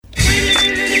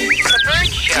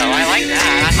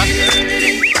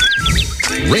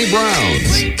Ray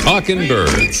Brown's Talkin'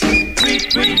 Birds.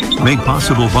 Made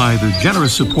possible by the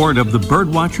generous support of the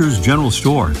Birdwatchers General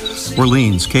Store,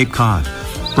 Orleans, Cape Cod.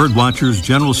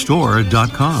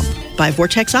 Birdwatchersgeneralstore.com. By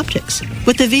Vortex Optics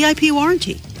with the VIP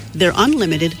warranty. Their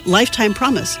unlimited lifetime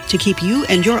promise to keep you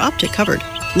and your optic covered.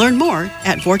 Learn more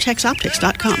at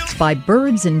vortexoptics.com. By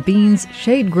Birds and Beans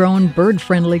shade-grown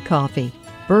bird-friendly coffee.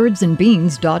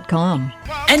 birdsandbeans.com.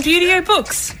 And Beautyo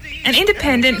Books, an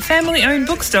independent family-owned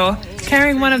bookstore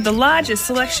carrying one of the largest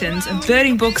selections of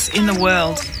birding books in the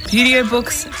world.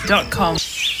 BeautyOBooks.com.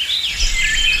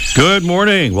 Good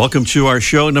morning. Welcome to our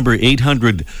show number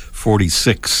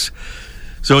 846.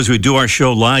 So as we do our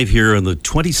show live here on the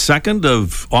 22nd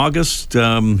of August,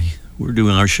 we're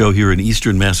doing our show here in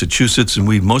eastern Massachusetts, and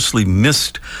we've mostly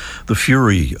missed the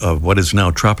fury of what is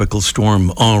now Tropical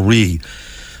Storm Henri.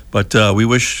 But we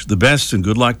wish the best and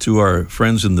good luck to our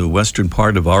friends in the western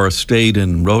part of our state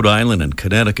in Rhode Island and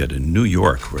Connecticut and New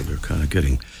York, where they're kind of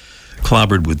getting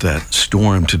clobbered with that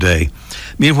storm today.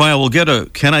 Meanwhile, we'll get a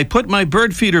Can I Put My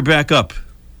Bird Feeder Back Up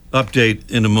update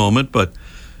in a moment, but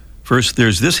first,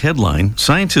 there's this headline.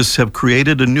 Scientists have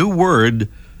created a new word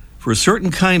for a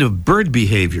certain kind of bird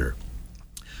behavior.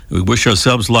 We wish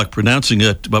ourselves luck pronouncing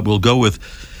it, but we'll go with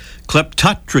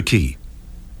kleptocracy.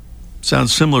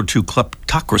 Sounds similar to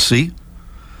kleptocracy,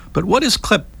 but what is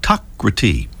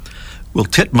kleptocracy? Will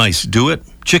titmice do it?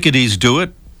 Chickadees do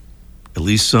it? At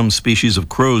least some species of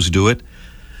crows do it.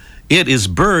 It is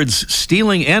birds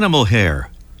stealing animal hair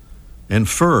and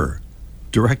fur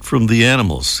direct from the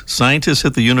animals. Scientists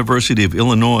at the University of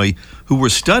Illinois who were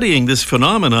studying this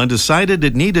phenomenon decided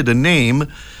it needed a name,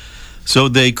 so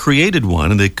they created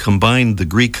one, and they combined the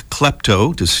Greek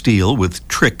klepto, to steal, with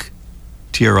trick,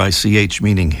 T-R-I-C-H,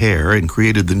 meaning hair, and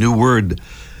created the new word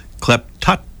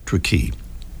kleptocracy.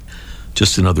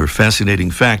 Just another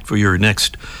fascinating fact for your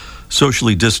next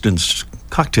socially distanced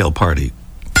cocktail party.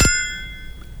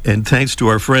 And thanks to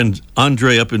our friend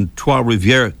Andre up in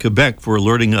Trois-Rivières, Quebec, for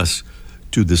alerting us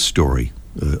to this story.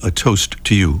 A toast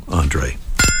to you, Andre.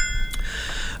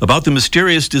 About the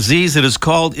mysterious disease that has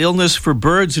called illness for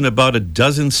birds in about a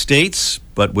dozen states,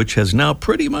 but which has now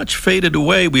pretty much faded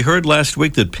away. We heard last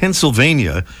week that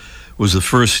Pennsylvania was the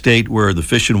first state where the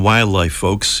Fish and Wildlife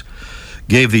folks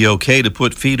gave the okay to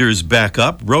put feeders back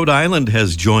up. Rhode Island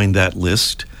has joined that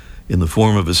list in the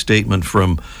form of a statement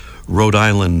from Rhode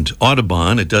Island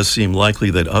Audubon. It does seem likely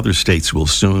that other states will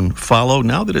soon follow,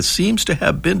 now that it seems to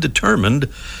have been determined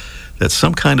that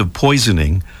some kind of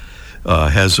poisoning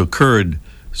has occurred,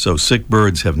 so sick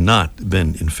birds have not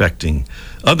been infecting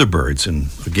other birds. And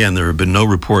again, there have been no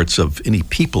reports of any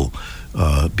people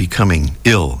becoming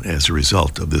ill as a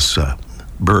result of this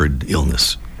bird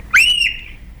illness.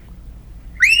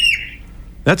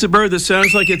 That's a bird that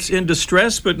sounds like it's in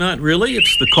distress, but not really.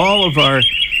 It's the call of our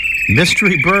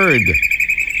mystery bird.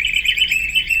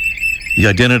 The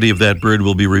identity of that bird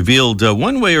will be revealed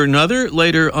one way or another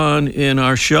later on in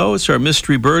our show. It's our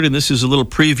mystery bird, and this is a little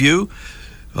preview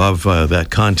of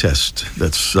that contest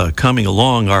that's coming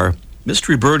along. Our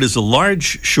mystery bird is a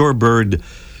large shorebird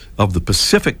of the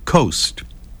Pacific coast,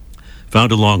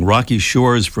 found along rocky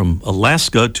shores from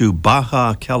Alaska to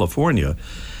Baja California.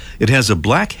 It has a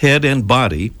black head and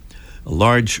body, a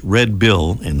large red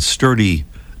bill, and sturdy,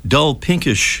 dull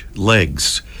pinkish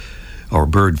legs. Our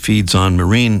bird feeds on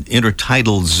marine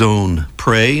intertidal zone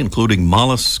prey, including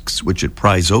mollusks, which it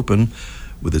pries open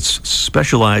with its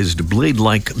specialized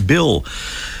blade-like bill.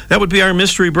 That would be our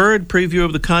mystery bird. Preview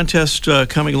of the contest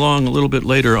coming along a little bit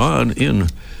later on in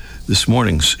this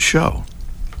morning's show.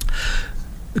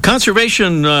 The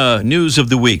conservation news of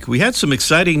the week. We had some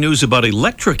exciting news about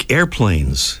electric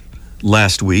airplanes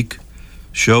last week.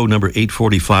 Show number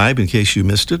 845, in case you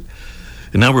missed it.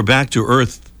 And now we're back to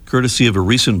Earth, courtesy of a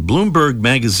recent Bloomberg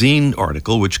magazine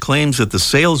article, which claims that the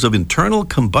sales of internal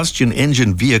combustion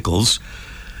engine vehicles,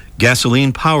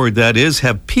 gasoline-powered that is,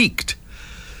 have peaked,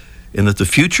 and that the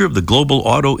future of the global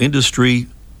auto industry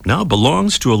now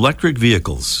belongs to electric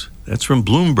vehicles. That's from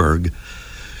Bloomberg.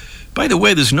 By the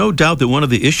way, there's no doubt that one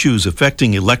of the issues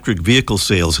affecting electric vehicle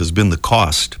sales has been the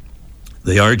cost.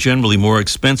 They are generally more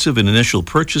expensive in initial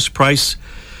purchase price,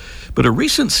 but a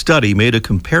recent study made a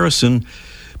comparison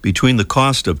between the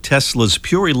cost of Tesla's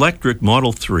pure electric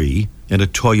Model 3 and a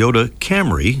Toyota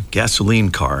Camry gasoline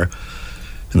car.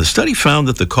 And the study found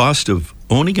that the cost of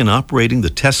owning and operating the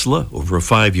Tesla over a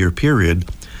 5-year period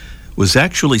was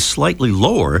actually slightly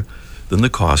lower than the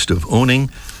cost of owning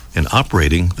and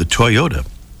operating the Toyota.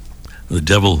 The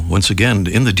devil, once again,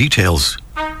 in the details.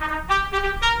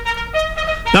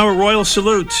 Now a royal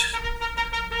salute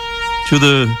to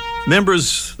the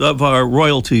members of our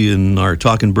royalty and our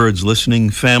Talking Birds listening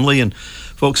family and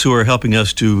folks who are helping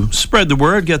us to spread the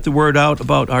word, get the word out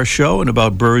about our show and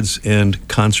about birds and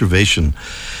conservation.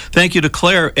 Thank you to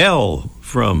Claire L.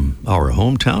 from our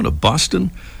hometown of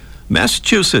Boston,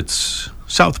 Massachusetts,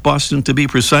 South Boston to be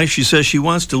precise. She says she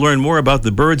wants to learn more about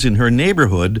the birds in her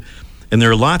neighborhood, and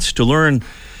there are lots to learn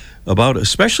about,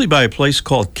 especially by a place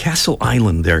called Castle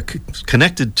Island. They're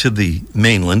connected to the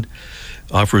mainland,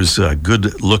 offers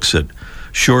good looks at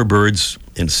shorebirds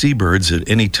and seabirds at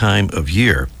any time of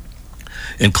year.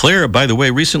 And Claire, by the way,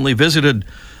 recently visited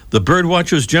the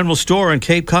Birdwatchers General Store on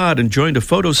Cape Cod and joined a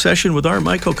photo session with our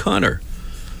Mike O'Connor.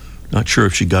 Not sure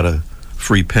if she got a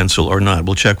free pencil or not.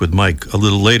 We'll check with Mike a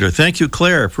little later. Thank you,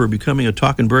 Claire, for becoming a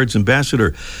Talking Birds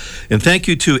ambassador. And thank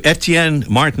you to Etienne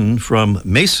Martin from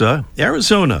Mesa,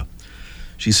 Arizona.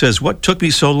 She says, what took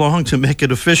me so long to make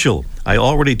it official? I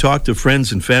already talked to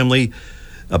friends and family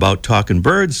about Talking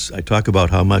Birds. I talk about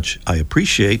how much I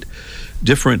appreciate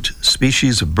different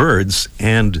species of birds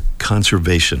and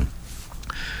conservation.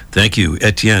 Thank you,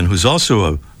 Etienne, who's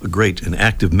also a great and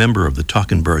active member of the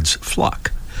Talking Birds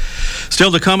flock.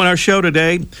 Still to come on our show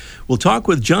today, we'll talk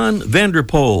with John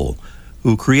Vanderpoel,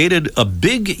 who created a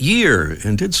big year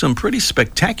and did some pretty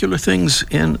spectacular things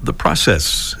in the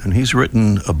process. And he's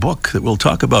written a book that we'll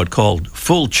talk about called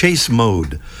Full Chase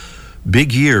Mode,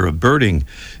 Big Year of Birding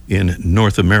in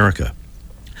North America.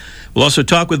 We'll also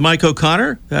talk with Mike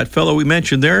O'Connor, that fellow we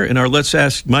mentioned there in our Let's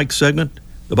Ask Mike segment,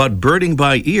 about birding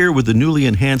by ear with the newly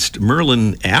enhanced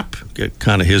Merlin app. Get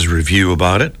kind of his review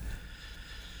about it.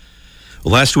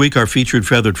 Well, last week, our featured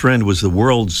feathered friend was the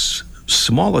world's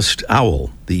smallest owl,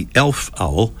 the elf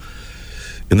owl.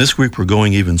 And this week, we're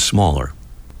going even smaller,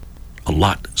 a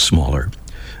lot smaller.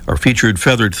 Our featured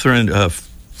feathered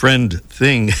friend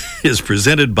thing is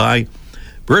presented by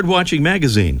Birdwatching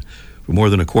Magazine. For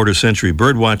more than a quarter century,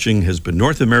 Birdwatching has been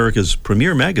North America's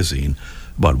premier magazine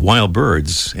about wild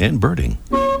birds and birding.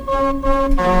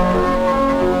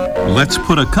 Let's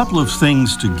put a couple of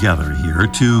things together here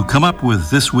to come up with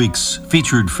this week's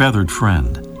featured feathered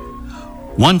friend.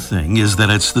 One thing is that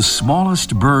it's the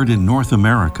smallest bird in North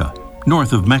America,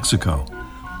 north of Mexico.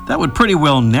 That would pretty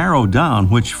well narrow down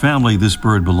which family this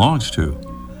bird belongs to.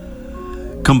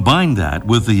 Combine that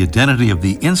with the identity of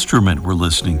the instrument we're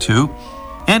listening to,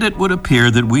 and it would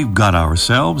appear that we've got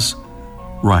ourselves,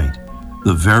 right,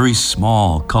 the very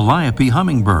small calliope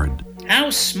hummingbird. How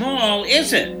small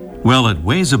is it? Well, it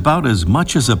weighs about as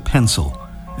much as a pencil,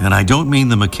 and I don't mean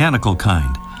the mechanical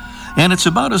kind. And it's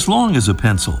about as long as a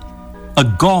pencil. A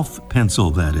golf pencil,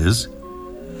 that is.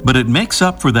 But it makes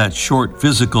up for that short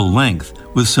physical length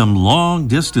with some long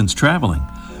distance traveling,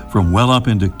 from well up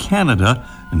into Canada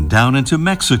and down into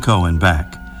Mexico and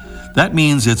back. That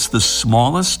means it's the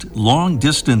smallest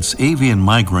long-distance avian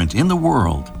migrant in the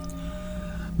world.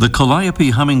 The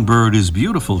calliope hummingbird is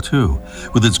beautiful, too,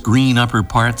 with its green upper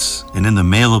parts and, in the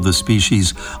male of the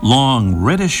species, long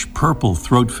reddish-purple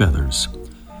throat feathers.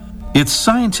 Its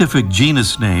scientific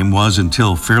genus name was,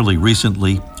 until fairly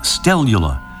recently,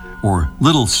 Stellula, or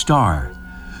little star,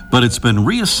 but it's been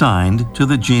reassigned to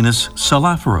the genus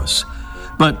Salaphrus.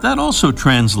 But that also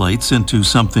translates into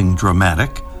something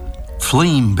dramatic,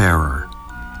 flame bearer,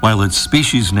 while its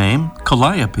species name,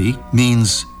 calliope,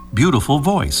 means beautiful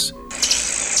voice.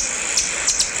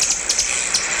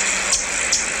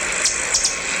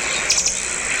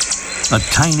 A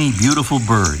tiny, beautiful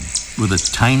bird with a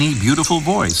tiny, beautiful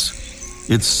voice.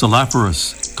 It's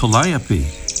Salaphrus calliope,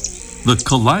 the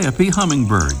calliope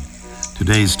hummingbird.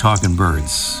 Today's Talking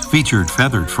Birds featured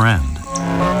feathered friend.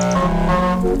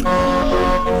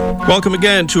 Welcome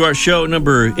again to our show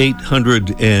number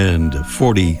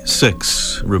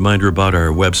 846. Reminder about our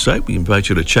website. We invite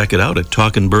you to check it out at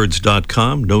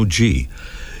talkingbirds.com. No G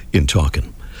in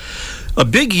talking. A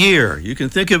big year. You can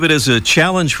think of it as a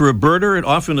challenge for a birder and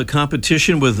often a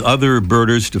competition with other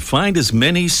birders to find as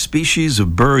many species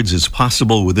of birds as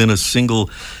possible within a single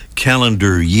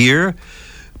calendar year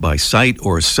by sight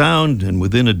or sound and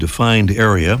within a defined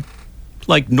area,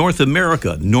 like North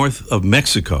America, north of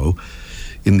Mexico,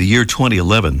 in the year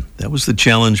 2011. That was the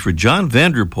challenge for John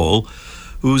Vanderpoel,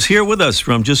 who's here with us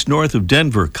from just north of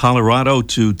Denver, Colorado,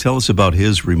 to tell us about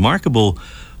his remarkable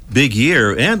big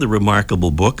year and the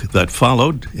remarkable book that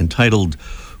followed, entitled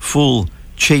Full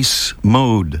Chase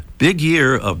Mode, Big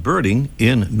Year of Birding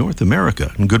in North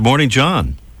America. And good morning,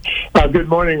 John. Good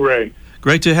morning, Ray.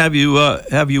 Great to have you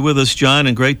with us, John,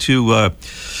 and great to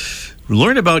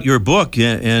learn about your book.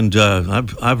 And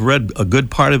I've read a good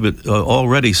part of it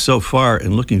already so far,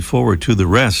 and looking forward to the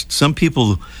rest. Some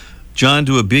people, John,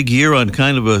 do a big year on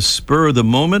kind of a spur of the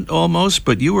moment almost,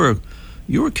 but you were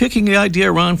you were kicking the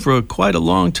idea around for quite a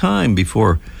long time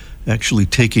before actually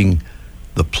taking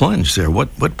the plunge there.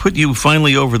 What put you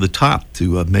finally over the top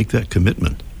to make that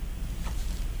commitment?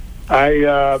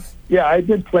 I've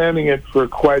been planning it for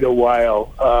quite a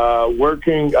while,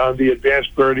 working on the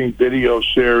Advanced Birding video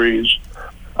series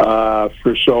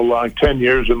for so long, 10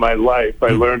 years of my life. I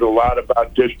learned a lot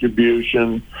about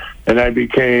distribution, and I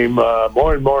became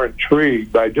more and more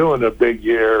intrigued by doing a big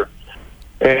year.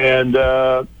 And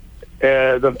I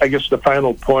guess the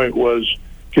final point was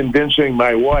convincing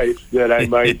my wife that I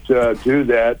might do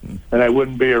that, and I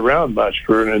wouldn't be around much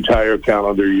for an entire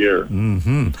calendar year.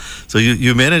 Mm-hmm. So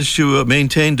you managed to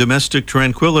maintain domestic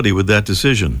tranquility with that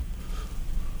decision?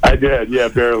 I did, yeah,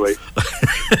 barely.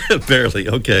 Barely,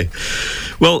 okay.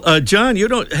 Well, John, you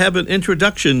don't have an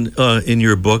introduction in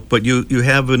your book, but you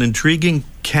have an intriguing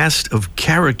cast of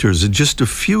characters, and just a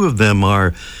few of them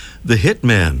are the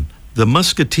Hitman, the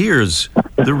Musketeers,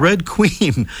 the Red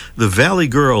Queen, the Valley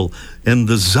Girl, and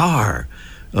the Tsar.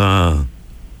 Tell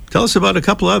us about a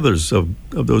couple others of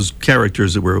those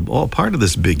characters that were all part of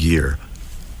this big year.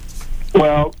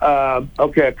 Well,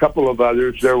 okay, a couple of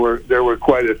others. There were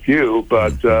quite a few,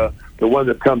 but the one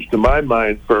that comes to my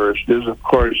mind first is, of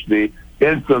course, the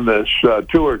infamous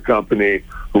tour company,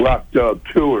 Rock Dove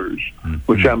Tours,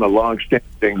 which I'm a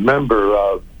long-standing member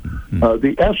of.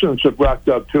 The essence of Rock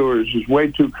Dove Tours is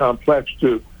way too complex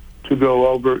to go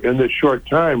over in this short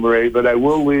time, Ray, but I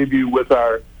will leave you with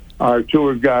our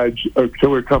tour guides, or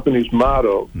tour company's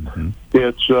motto.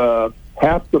 It's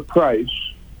half the price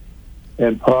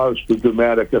and pause for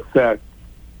dramatic effect,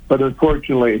 but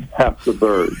unfortunately, half the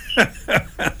birds.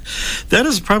 That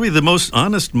is probably the most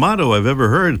honest motto I've ever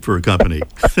heard for a company.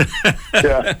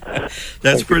 Yeah.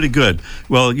 That's pretty good.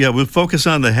 Well, yeah, we'll focus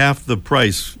on the half the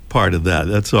price part of that.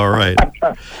 That's all right.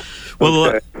 Well,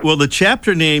 Okay. well, the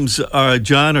chapter names,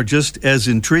 John, are just as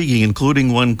intriguing,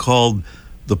 including one called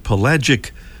The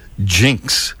Pelagic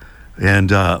Jinx.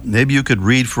 And maybe you could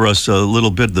read for us a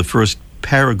little bit the first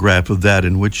paragraph of that,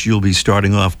 in which you'll be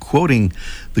starting off quoting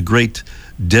the great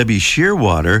Debbie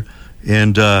Shearwater,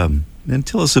 and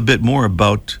tell us a bit more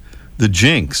about the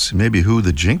Jinx, maybe who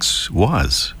the Jinx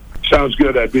was. Sounds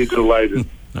good. I'd be delighted.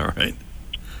 All right.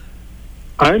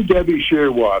 I'm Debbie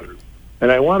Shearwater,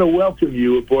 and I want to welcome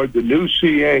you aboard the New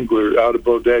Sea Angler out of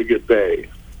Bodega Bay.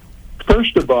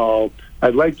 First of all,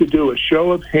 I'd like to do a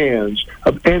show of hands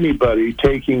of anybody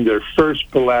taking their first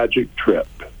pelagic trip.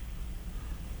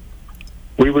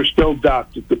 We were still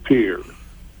docked at the pier.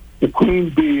 The queen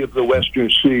bee of the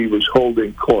Western Sea was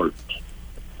holding court.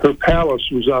 Her palace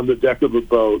was on the deck of a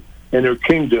boat, and her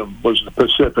kingdom was the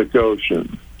Pacific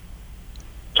Ocean.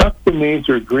 Tucked beneath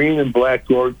her green and black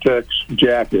Gore-Tex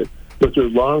jacket, with her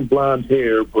long blonde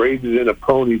hair braided in a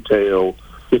ponytail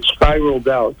that spiraled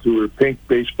out through her pink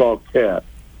baseball cap,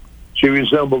 she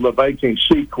resembled a Viking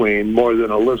sea queen more than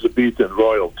Elizabethan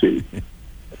royalty.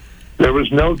 There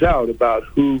was no doubt about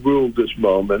who ruled this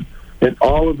moment, and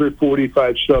all of her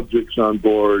 45 subjects on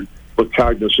board were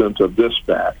cognizant of this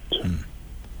fact.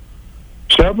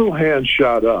 Several hands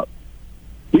shot up.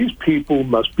 These people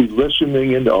must be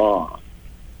listening in awe.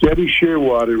 Debbie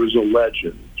Shearwater is a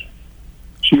legend.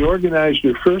 She organized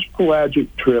her first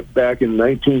pelagic trip back in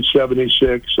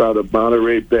 1976 out of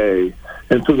Monterey Bay,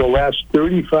 and for the last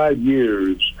 35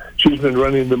 years, she's been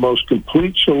running the most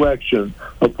complete selection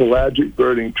of pelagic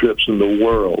birding trips in the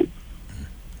world.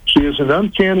 She has an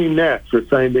uncanny knack for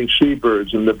finding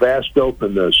seabirds in the vast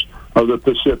openness of the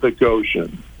Pacific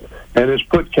Ocean, and has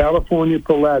put California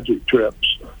pelagic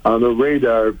trips on the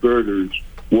radar of birders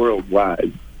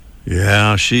worldwide.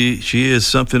 Yeah, she is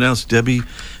something else, Debbie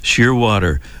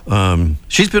Shearwater.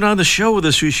 She's been on the show with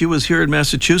us. She was here in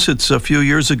Massachusetts a few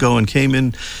years ago and came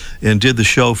in and did the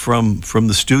show from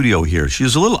the studio here. She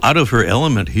was a little out of her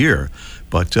element here,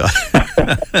 but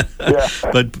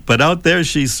but out there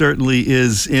she certainly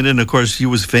is in it. And of course, she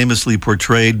was famously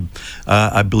portrayed,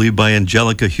 I believe, by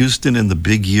Angelica Houston in the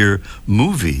Big Year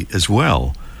movie as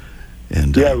well.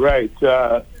 And yeah, right.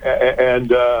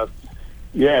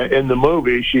 Yeah, in the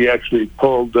movie, she actually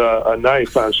pulled a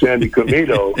knife on Sandy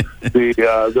Comito,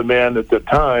 the man at the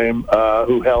time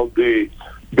who held the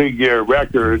Big Year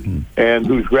record, and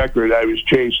whose record I was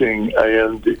chasing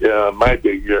in my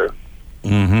Big Year.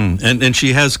 And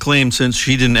she has claimed since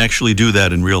she didn't actually do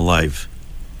that in real life.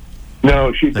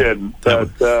 No, she didn't. But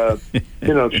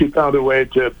she found a way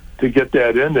to get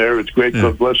that in there. It's great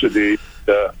publicity.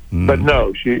 But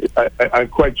no, I'm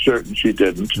quite certain she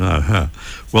didn't.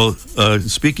 Well,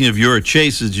 speaking of your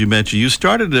chases, you mentioned you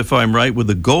started, if I'm right, with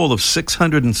a goal of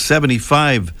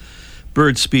 675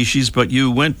 bird species, but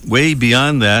you went way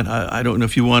beyond that. I don't know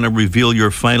if you want to reveal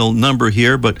your final number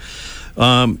here, but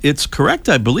It's correct,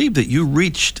 I believe, that you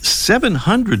reached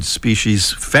 700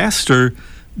 species faster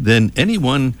than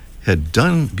anyone had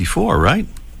done before, right?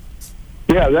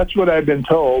 Yeah, that's what I've been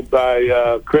told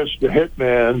by Chris the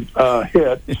Hitman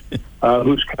Hit,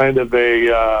 who's kind of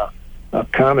a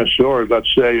connoisseur,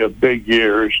 let's say, of big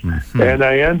years. Mm-hmm. And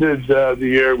I ended the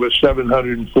year with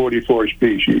 744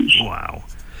 species. Wow.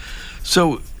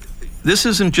 So this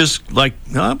isn't just like,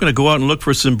 I'm going to go out and look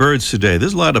for some birds today.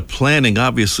 There's a lot of planning,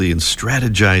 obviously, and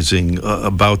strategizing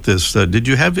about this. Did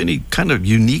you have any kind of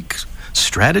unique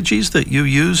strategies that you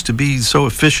used to be so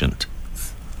efficient?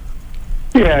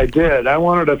 Yeah, I did. I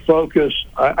wanted to focus,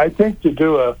 I think, to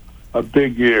do a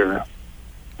big year.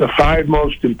 The 5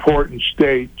 most important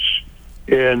states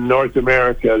in North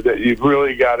America that you've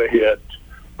really got to hit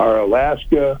are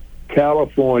Alaska,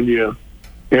 California,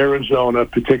 Arizona,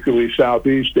 particularly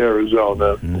southeast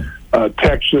Arizona,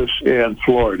 Texas, and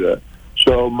Florida.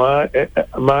 So my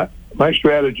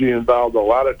strategy involved a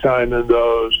lot of time in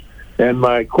those, and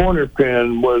my corner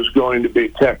pin was going to be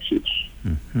Texas.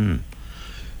 Mm-hmm.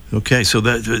 Okay, so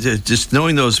that just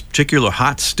knowing those particular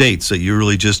hot states that you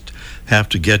really just have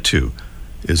to get to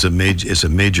is a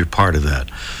major part of that.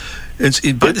 It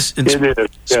is.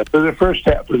 Yeah, for the first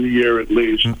half of the year at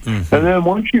least. Mm-hmm. And then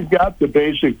once you've got the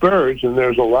basic birds, and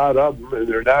there's a lot of them, and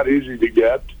they're not easy to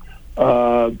get,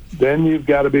 then you've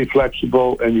got to be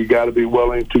flexible, and you've got to be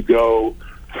willing to go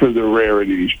for the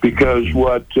rarities. Because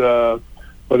what a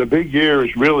big year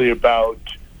is really about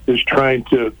is trying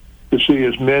to see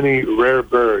as many rare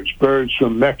birds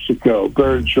from Mexico,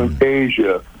 birds from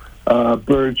Asia,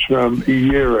 birds from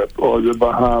Europe or the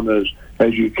Bahamas,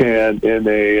 as you can in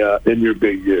your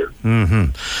big year.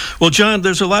 Mm-hmm. Well, John,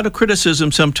 there's a lot of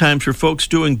criticism sometimes for folks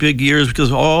doing big years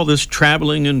because of all this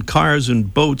traveling and cars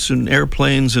and boats and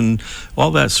airplanes and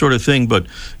all that sort of thing. But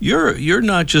you're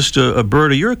not just a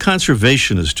birder, you're a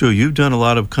conservationist too. You've done a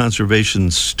lot of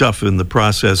conservation stuff in the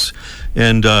process,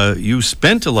 and you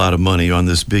spent a lot of money on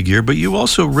this big year, but you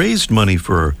also raised money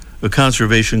for a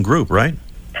conservation group, right?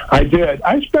 I did.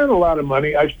 I spent a lot of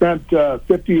money. I spent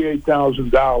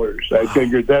 $58,000. I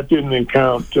figured that didn't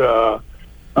count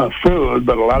food,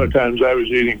 but a lot of times I was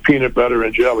eating peanut butter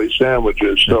and jelly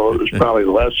sandwiches, so it was probably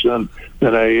less than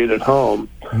I ate at home.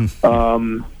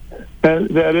 And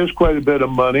that is quite a bit of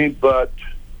money, but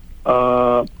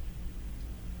it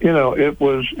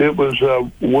was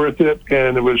worth it,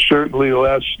 and it was certainly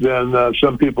less than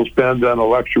some people spend on a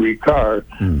luxury car,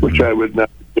 which I would not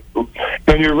do.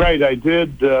 And you're right. I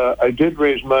did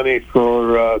raise money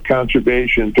for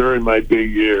conservation during my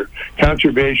big year.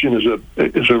 Conservation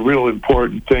is a real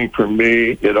important thing for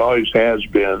me. It always has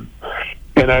been.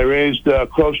 And I raised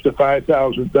close to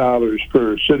 $5,000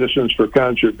 for Citizens for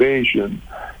Conservation.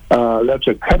 That's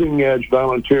a cutting-edge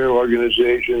volunteer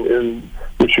organization in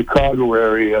the Chicago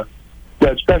area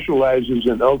that specializes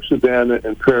in oak savanna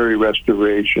and prairie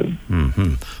restoration.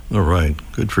 Mm-hmm. All right.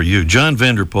 Good for you. John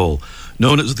Vanderpool,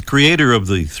 known as the creator of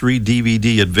the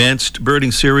 3-DVD Advanced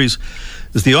Birding Series,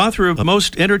 is the author of the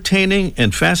most entertaining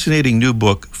and fascinating new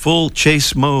book, Full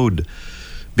Chase Mode,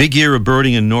 Big Year of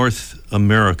Birding in North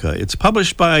America. It's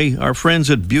published by our friends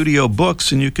at Buteo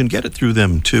Books, and you can get it through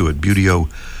them, too, at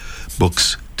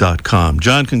buteobooks.com.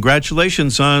 John,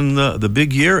 congratulations on the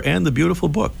big year and the beautiful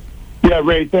book. Yeah,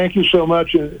 Ray, thank you so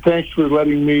much, and thanks for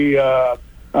letting me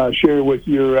share with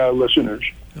your listeners.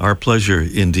 Our pleasure,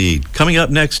 indeed. Coming up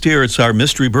next here, it's our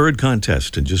Mystery Bird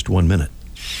Contest in just 1 minute.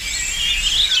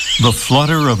 The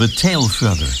flutter of a tail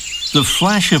feather, the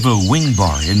flash of a wing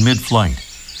bar in mid-flight.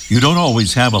 You don't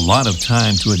always have a lot of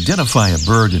time to identify a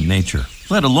bird in nature,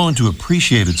 let alone to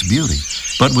appreciate its beauty.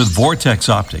 But with Vortex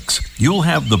Optics, you'll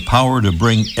have the power to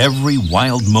bring every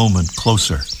wild moment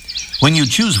closer. When you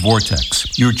choose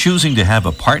Vortex, you're choosing to have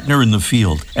a partner in the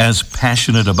field as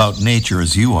passionate about nature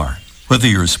as you are. Whether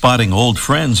you're spotting old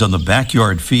friends on the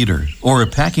backyard feeder or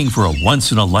packing for a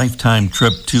once-in-a-lifetime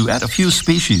trip to add a few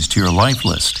species to your life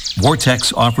list,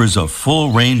 Vortex offers a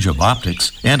full range of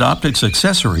optics and optics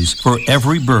accessories for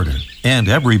every birder and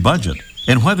every budget.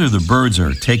 And whether the birds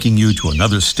are taking you to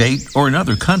another state or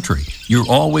another country, you're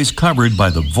always covered by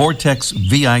the Vortex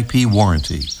VIP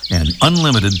warranty, an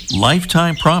unlimited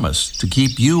lifetime promise to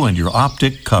keep you and your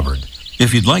optic covered.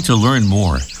 If you'd like to learn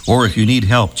more, or if you need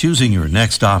help choosing your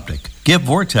next optic, give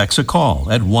Vortex a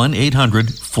call at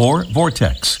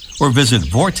 1-800-4VORTEX or visit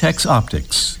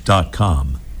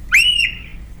vortexoptics.com.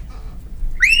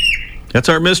 That's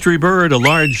our mystery bird, a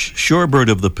large shorebird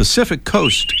of the Pacific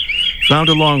coast, found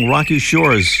along rocky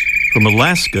shores from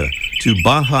Alaska to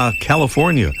Baja,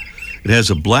 California. It has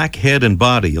a black head and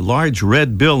body, a large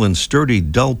red bill, and sturdy,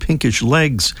 dull pinkish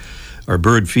legs. Our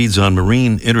bird feeds on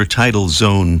marine intertidal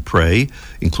zone prey,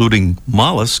 including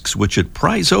mollusks, which it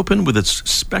pries open with its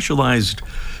specialized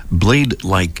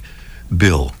blade-like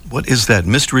bill. What is that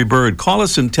mystery bird? Call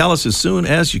us and tell us as soon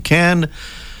as you can,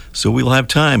 so we'll have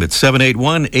time. It's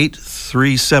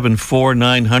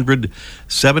 781-837-4900,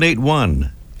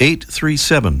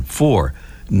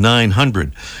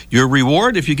 781-837-4900. Your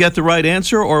reward if you get the right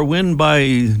answer or win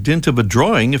by dint of a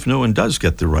drawing if no one does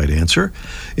get the right answer.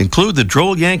 Include the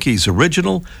Droll Yankees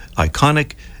original,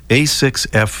 iconic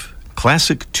A6F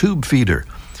classic tube feeder,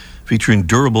 featuring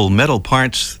durable metal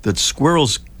parts that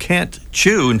squirrels can't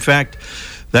chew. In fact,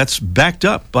 that's backed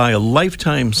up by a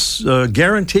lifetime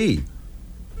guarantee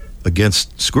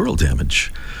against squirrel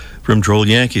damage from Droll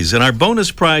Yankees. And our bonus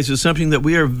prize is something that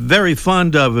we are very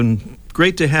fond of, and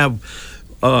great to have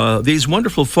these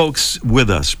wonderful folks with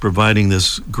us providing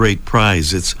this great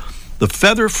prize. It's the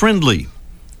Feather Friendly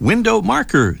Window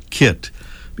Marker Kit,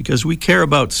 because we care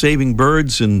about saving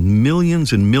birds, and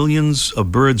millions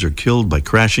of birds are killed by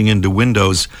crashing into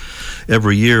windows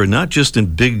every year, and not just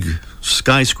in big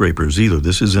skyscrapers either.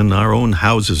 This is in our own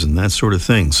houses and that sort of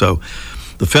thing. So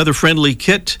the Feather Friendly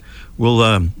Kit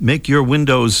will make your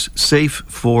windows safe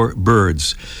for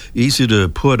birds. Easy to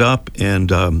put up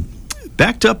and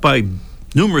backed up by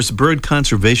numerous bird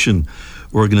conservation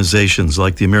organizations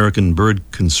like the American Bird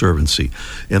Conservancy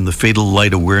and the Fatal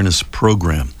Light Awareness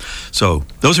Program. So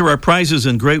those are our prizes,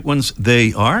 and great ones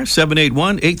they are.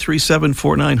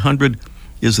 781-837-4900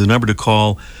 is the number to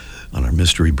call on our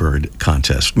Mystery Bird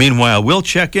Contest. Meanwhile, we'll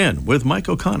check in with Mike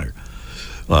O'Connor.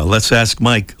 Let's Ask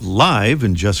Mike live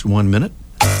in just 1 minute.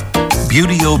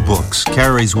 Buteo Books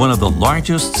carries one of the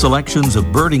largest selections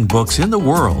of birding books in the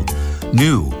world.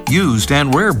 New, used,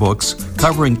 and rare books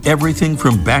covering everything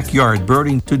from backyard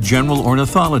birding to general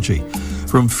ornithology,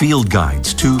 from field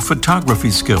guides to photography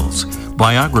skills,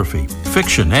 biography,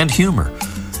 fiction, and humor.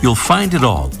 You'll find it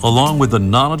all, along with the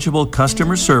knowledgeable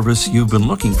customer service you've been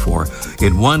looking for,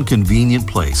 in one convenient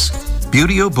place.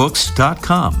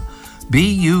 ButeoBooks.com.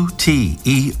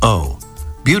 B-U-T-E-O.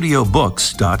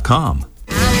 ButeoBooks.com.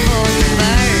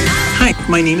 Hi,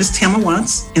 my name is Tama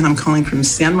Watts, and I'm calling from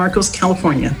San Marcos,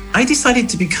 California. I decided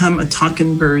to become a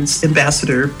Talkin' Birds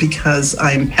ambassador because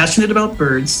I'm passionate about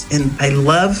birds and I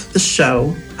love the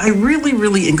show. I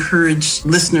really encourage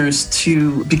listeners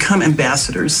to become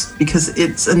ambassadors because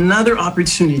it's another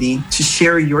opportunity to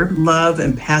share your love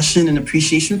and passion and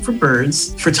appreciation for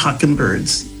birds for Talkin'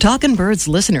 Birds. Talkin' Birds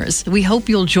listeners, we hope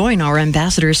you'll join our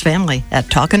ambassadors family at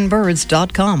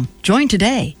talkinbirds.com. Join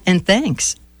today, and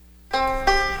thanks.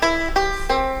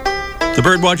 The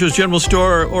Birdwatchers General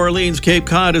Store, Orleans, Cape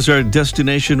Cod, is our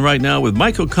destination right now with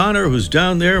Mike O'Connor, who's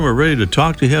down there, and we're ready to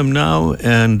talk to him now.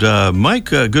 And Mike,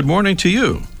 good morning to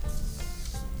you.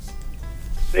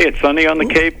 Hey, it's sunny on the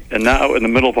Cape, and now in the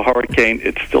middle of a hurricane,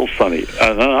 it's still sunny.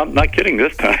 I'm not kidding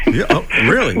this time. Yeah, oh,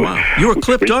 really? Wow. You were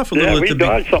clipped off a little bit. Yeah, we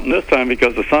dodged something this time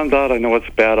because the sun's out. I know it's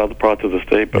bad other parts of the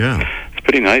state, but it's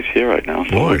pretty nice here right now.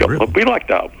 So we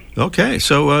lucked out. Okay,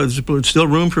 so there's still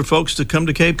room for folks to come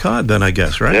to Cape Cod, then, I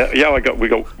guess, right? Yeah. We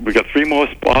got 3 more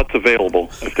spots available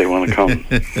if they want to come.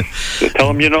 So tell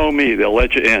them you know me; they'll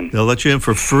let you in. They'll let you in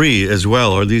for free as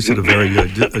well, or at least at a very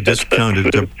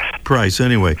discounted price.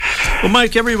 Anyway, well,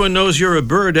 Mike, everyone knows you're a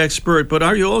bird expert, but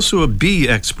are you also a bee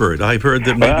expert? I've heard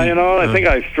that. Maybe, I think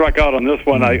I struck out on this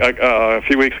one. A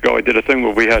few weeks ago, I did a thing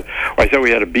where I said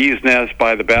we had a bee's nest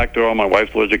by the back door. My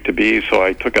wife's allergic to bees, so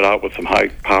I took it out with some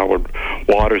high-powered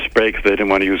water spray because they didn't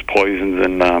want to use poisons,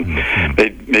 and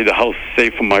they made the house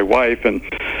safe for my wife, and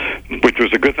which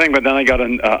was a good thing. But then I got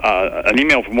an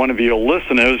email from one of your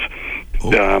listeners.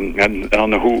 And I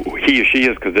don't know who he or she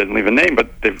is because they didn't leave a name,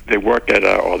 but they work at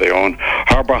or they own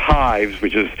Harbor Hives,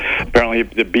 which is apparently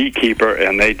the beekeeper,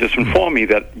 and they just informed me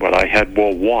that what I had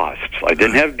were wasps. I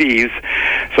didn't have bees,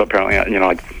 so apparently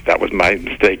that was my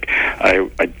mistake.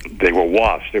 They were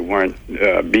wasps. They weren't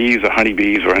bees or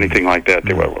honeybees or anything like that.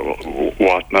 They were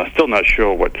wasps. I'm still not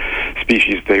sure what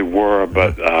species they were,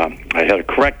 but I had to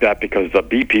correct that because the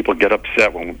bee people get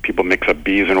upset when people mix up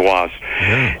bees and wasps.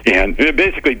 And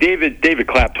basically, David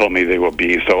Clapp told me they were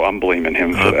bees, so I'm blaming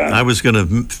him for that. I was going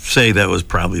to say that was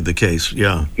probably the case.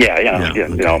 Yeah. Okay.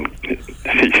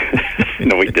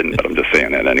 No, he didn't, but I'm just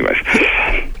saying that anyways.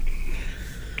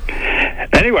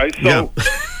 So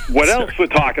what else we're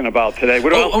talking about today?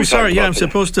 Sorry. Yeah, I'm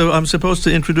supposed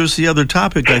to introduce the other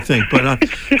topic, I think, but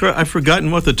I've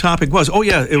forgotten what the topic was. Oh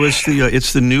yeah, it was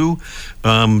it's the new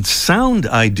Sound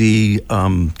ID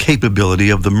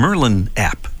capability of the Merlin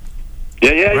app.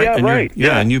 Right.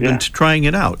 And you've been trying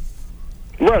it out.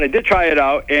 Right, I did try it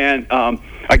out, and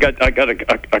I I got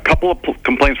a couple of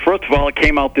complaints. First of all, it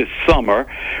came out this summer,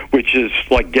 which is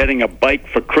like getting a bike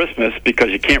for Christmas because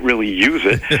you can't really use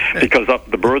it because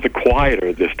the birds are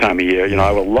quieter this time of year.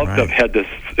 I would love to have had this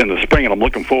in the spring, and I'm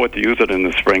looking forward to use it in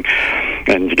the spring.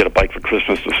 And you get a bike for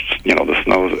Christmas, the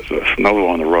snow's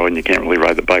on the road, and you can't really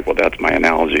ride the bike. Well, that's my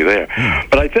analogy there.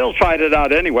 But I still tried it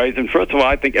out anyways. And first of all,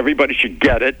 I think everybody should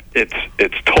get it.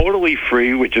 It's totally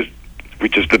free, which is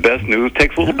the best news.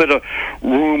 Takes a little bit of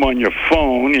room on your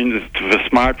phone and the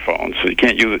smartphone, so you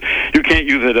can't use it. You can't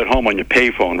use it at home on your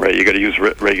pay phone, right? You got to use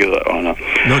regular on a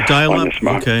no dial-up.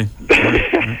 Okay,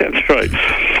 that's right.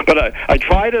 But I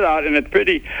tried it out, and it's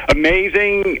pretty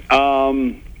amazing.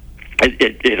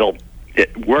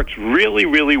 It works really,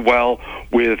 really well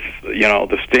with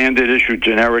the standard issue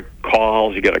generic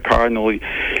calls. You get a cardinal,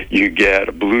 you get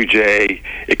a blue jay.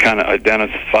 It kind of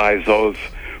identifies those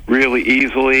really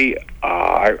easily.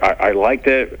 I liked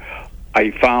it.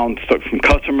 I found from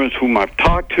customers whom I've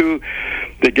talked to,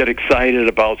 they get excited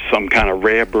about some kind of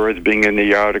rare birds being in the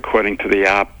yard according to the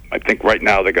app. I think right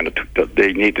now they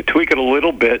need to tweak it a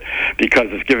little bit because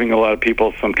it's giving a lot of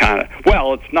people some kind of,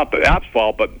 well, it's not the app's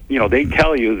fault, but they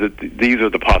tell you that these are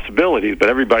the possibilities, but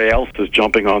everybody else is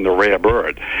jumping on the rare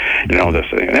bird. They're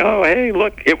saying, oh, hey,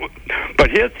 look.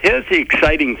 But here's the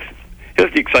exciting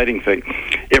thing.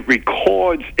 It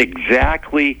records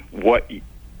exactly what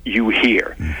you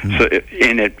hear. So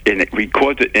it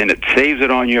records it and it saves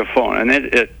it on your phone, and then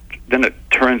it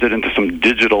turns it into some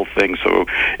digital thing so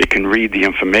it can read the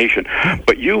information.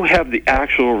 But you have the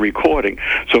actual recording.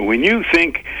 So when you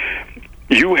think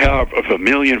you have a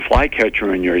vermilion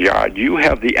flycatcher in your yard, you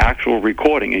have the actual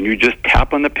recording, and you just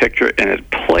tap on the picture and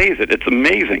it plays it. It's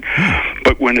amazing.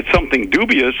 But when it's something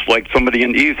dubious, like somebody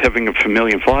in the East having a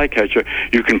vermilion flycatcher,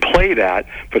 you can play that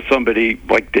for somebody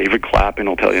like David Clappin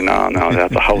will tell you, no,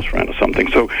 that's a house wren or something.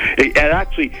 So it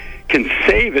actually can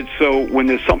save it, so when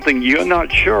there's something you're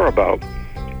not sure about,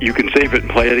 you can save it and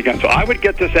play it again. So I would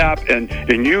get this app and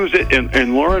use it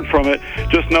and learn from it.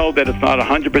 Just know that it's not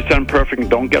 100% perfect,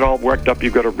 and don't get all worked up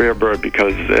you've got a rare bird,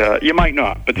 because you might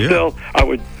not. But still, I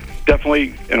would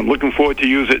definitely, and I'm looking forward to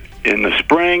use it in the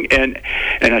spring. And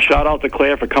a shout out to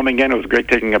Claire for coming in. It was great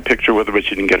taking a picture with her, but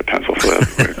she didn't get a pencil for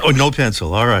that. Oh, no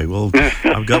pencil. All right. Well,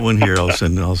 I've got one here. I'll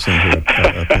send her a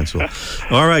pencil.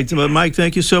 All right, Mike.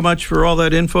 Thank you so much for all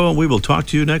that info, and we will talk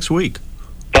to you next week.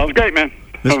 Sounds great, man.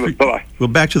 Bye-bye. We'll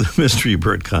back to the Mystery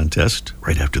Bird Contest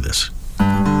right after this.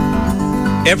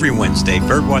 Every Wednesday,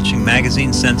 Birdwatching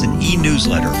Magazine sends an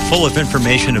e-newsletter full of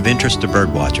information of interest to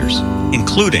birdwatchers,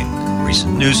 including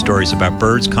recent news stories about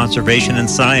birds, conservation, and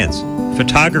science,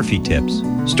 photography tips,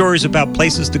 stories about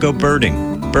places to go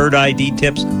birding, bird ID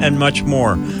tips, and much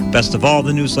more. Best of all,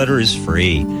 the newsletter is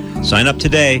free. Sign up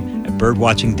today at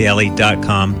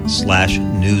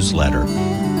birdwatchingdaily.com/newsletter.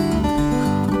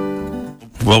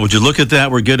 Well, would you look at that?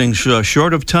 We're getting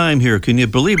short of time here. Can you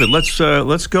believe it?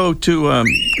 Let's go to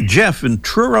Jeff in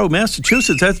Truro,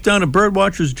 Massachusetts. That's down at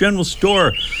Birdwatchers General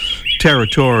Store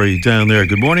territory down there.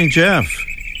 Good morning, Jeff.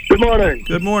 Good morning.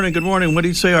 Good morning. Good morning. What do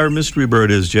you say our mystery bird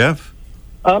is, Jeff?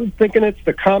 I'm thinking it's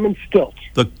the common stilt.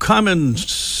 The common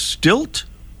stilt?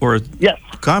 Or yes.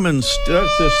 Common stilt?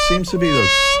 There seems to be the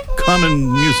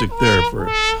common music there for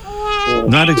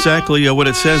not exactly what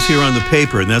it says here on the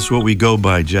paper, and that's what we go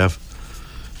by, Jeff.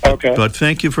 Okay. But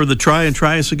thank you for the try, and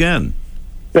try us again.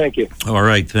 Thank you. All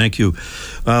right, thank you.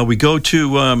 We go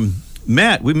to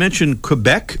Matt. We mentioned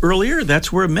Quebec earlier.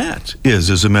 That's where Matt is,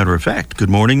 as a matter of fact.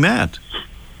 Good morning, Matt.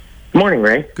 Good morning,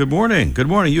 Ray. Good morning. Good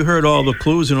morning. You heard all the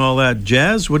clues and all that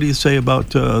jazz. What do you say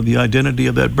about the identity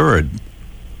of that bird?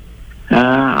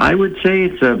 I would say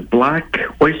it's a black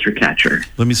oyster catcher.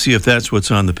 Let me see if that's what's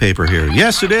on the paper here.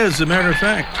 Yes, it is, as a matter of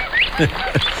fact.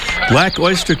 Black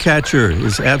oyster catcher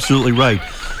is absolutely right.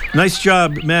 Nice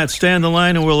job, Matt. Stay on the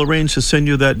line, and we'll arrange to send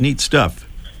you that neat stuff.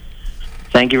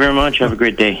 Thank you very much. Have a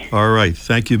great day. All right.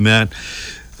 Thank you, Matt.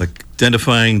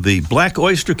 Identifying the black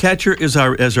oyster catcher as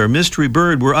our mystery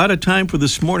bird. We're out of time for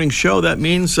this morning's show. That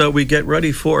means we get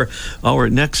ready for our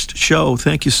next show.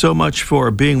 Thank you so much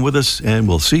for being with us, and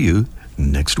we'll see you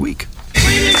next week.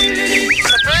 The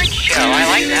Bird Show. I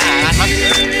like that.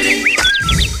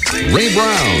 Ray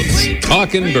Brown's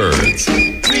Talkin' Birds.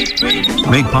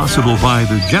 Made possible by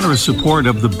the generous support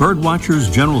of the Birdwatchers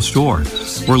General Store,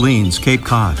 Orleans, Cape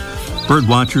Cod.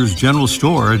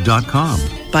 Birdwatchersgeneralstore.com.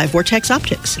 By Vortex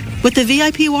Optics. With the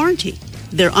VIP warranty,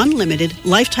 their unlimited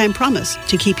lifetime promise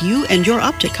to keep you and your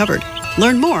optic covered.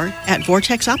 Learn more at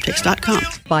vortexoptics.com.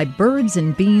 By Birds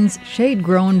and Beans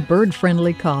shade-grown,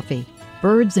 bird-friendly coffee.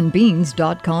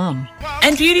 birdsandbeans.com.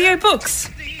 And Buteo Books,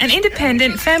 an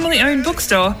independent family-owned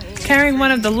bookstore carrying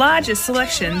one of the largest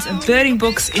selections of birding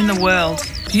books in the world.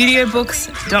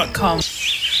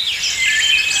 ButeoBooks.com.